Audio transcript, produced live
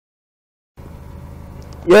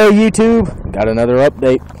Yo, YouTube, got another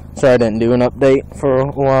update. Sorry I didn't do an update for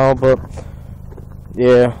a while, but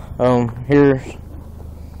yeah, here's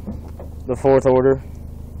the fourth order.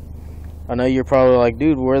 I know you're probably like,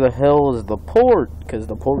 dude, where the hell is the port? Because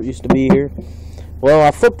the port used to be here. Well,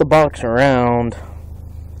 I flipped the box around,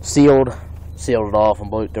 sealed it off,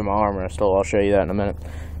 and blew it through my armor. I'll show you that in a minute.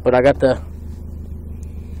 But I got the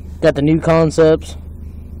new concepts.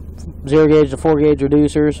 0 gauge to 4 gauge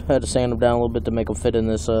reducers. Had to sand them down a little bit to make them fit in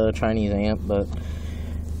this Chinese amp, but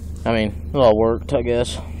I mean, it all worked, I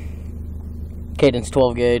guess. Cadence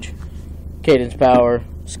 12 gauge, cadence power,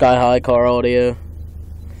 sky high car audio,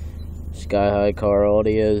 0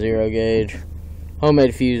 gauge,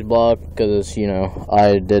 homemade fuse block because, you know,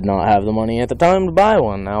 I did not have the money at the time to buy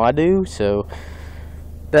one. Now I do, so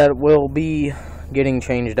that will be getting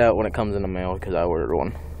changed out when it comes in the mail because I ordered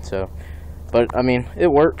one. So, but I mean, it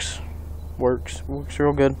works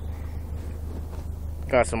real good.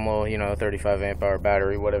 Got some little, you know, 35 amp hour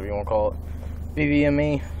battery, whatever you want to call it.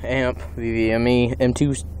 VVME amp, VVME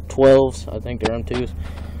M2 12s, I think they're M2s.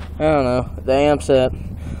 I don't know. The amp's at a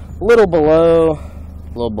little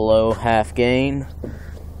below half gain.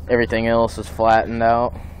 Everything else is flattened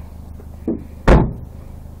out.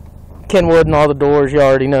 Kenwood and all the doors, you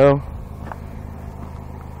already know.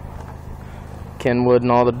 Kenwood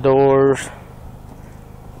and all the doors.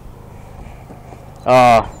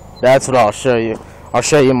 That's what I'll show you. I'll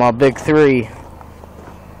show you my big 3.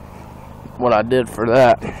 What I did for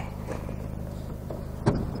that.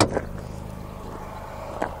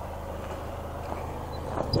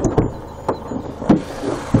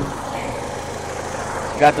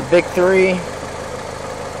 Got the big 3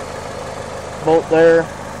 bolt there.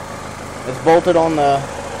 It's bolted on the,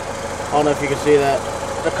 I don't know if you can see that,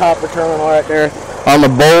 the copper terminal right there on the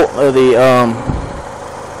bolt of the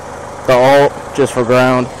alt, just for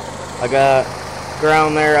ground. I got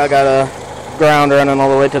ground there. I got a ground running all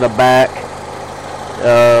the way to the back.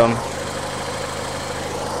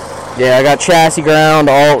 Yeah, I got chassis ground,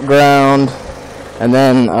 alt ground, and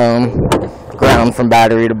then ground from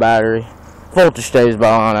battery to battery. Voltage stays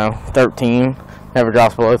about, I don't know, 13. Never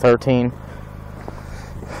drops below 13.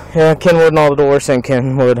 Yeah, Kenwood and all the doors, same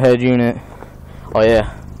Kenwood head unit. Oh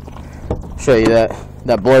yeah, show you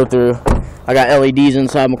that blow through. I got LEDs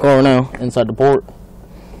inside my car now, inside the port.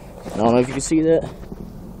 I don't know if you can see that.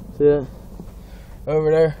 See that?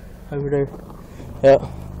 Over there. Yep.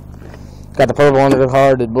 Got the purple under the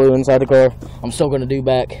car, the blue inside the car. I'm still gonna do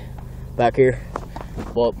back here.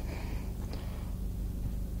 Well,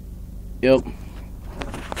 yep.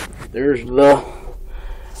 There's the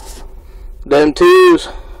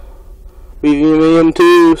M2s. VVME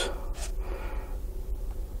M2s.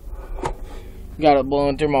 Got it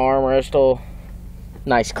blowing through my armor. It's still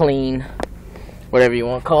nice, clean, whatever you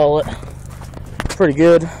want to call it. Pretty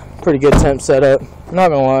good temp setup. Not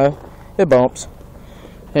gonna lie, it bumps.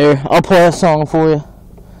 Here, I'll play a song for you.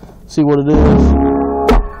 See what it is.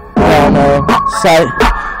 I don't know.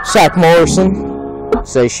 Sack Morrison.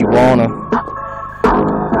 Say she wanna.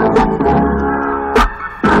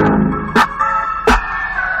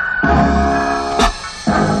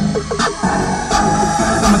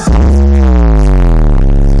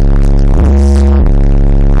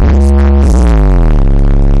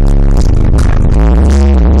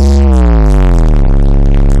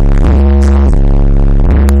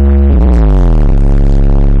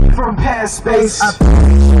 Space.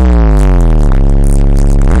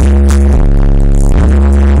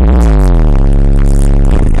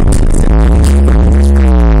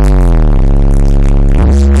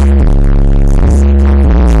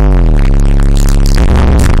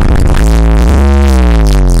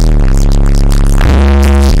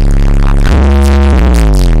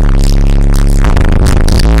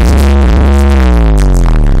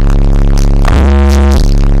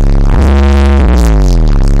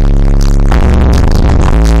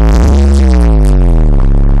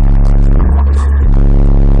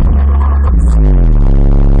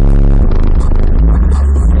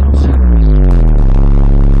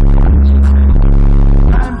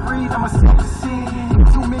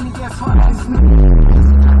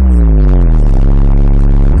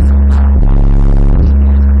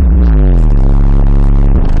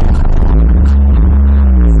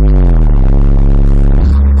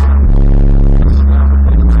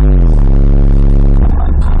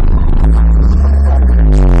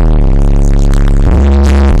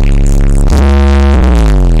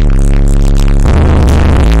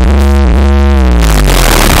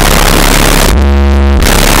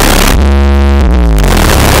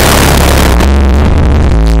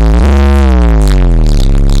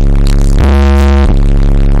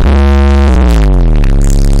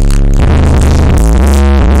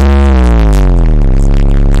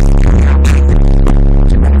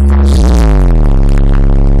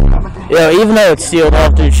 even though it's sealed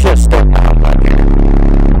off, dude, shit's still down back here.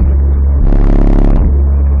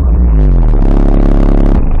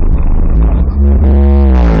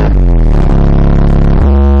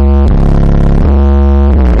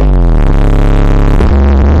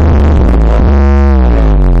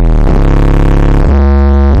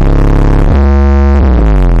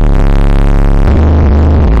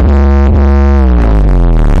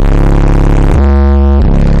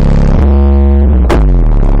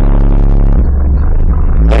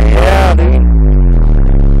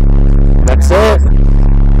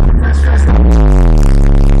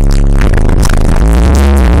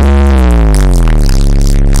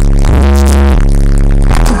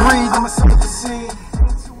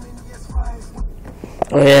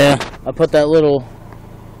 Oh yeah, I put that little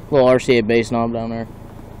RCA base knob down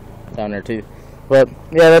there too. But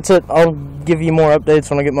yeah, that's it. I'll give you more updates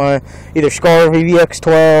when I get my either Scar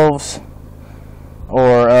VVX12s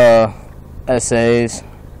or SAs,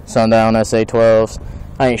 Sundown SA12s.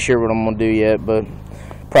 I ain't sure what I'm gonna do yet, but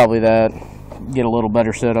probably that. Get a little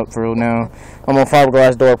better setup for now. I'm on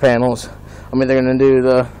fiberglass door panels. I'm either gonna do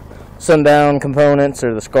the Sundown components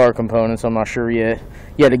or the Scar components. I'm not sure yet.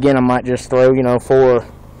 Yet again, I might just throw, you know, four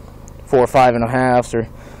 5.5s or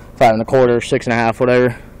 5 1/4, 6.5,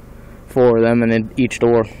 whatever, 4 of them, and then each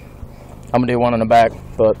door. I'm gonna do one in the back.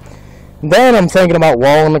 But then I'm thinking about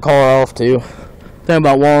walling the car off too. Thinking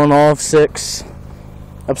about walling off 6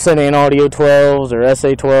 Obsidian Audio 12s or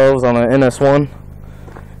SA12s on an NS1.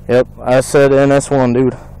 Yep, I said NS1,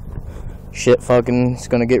 dude. Shit fucking is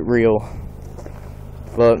gonna get real.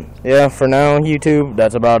 But yeah, for now, YouTube,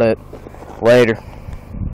 that's about it. Later.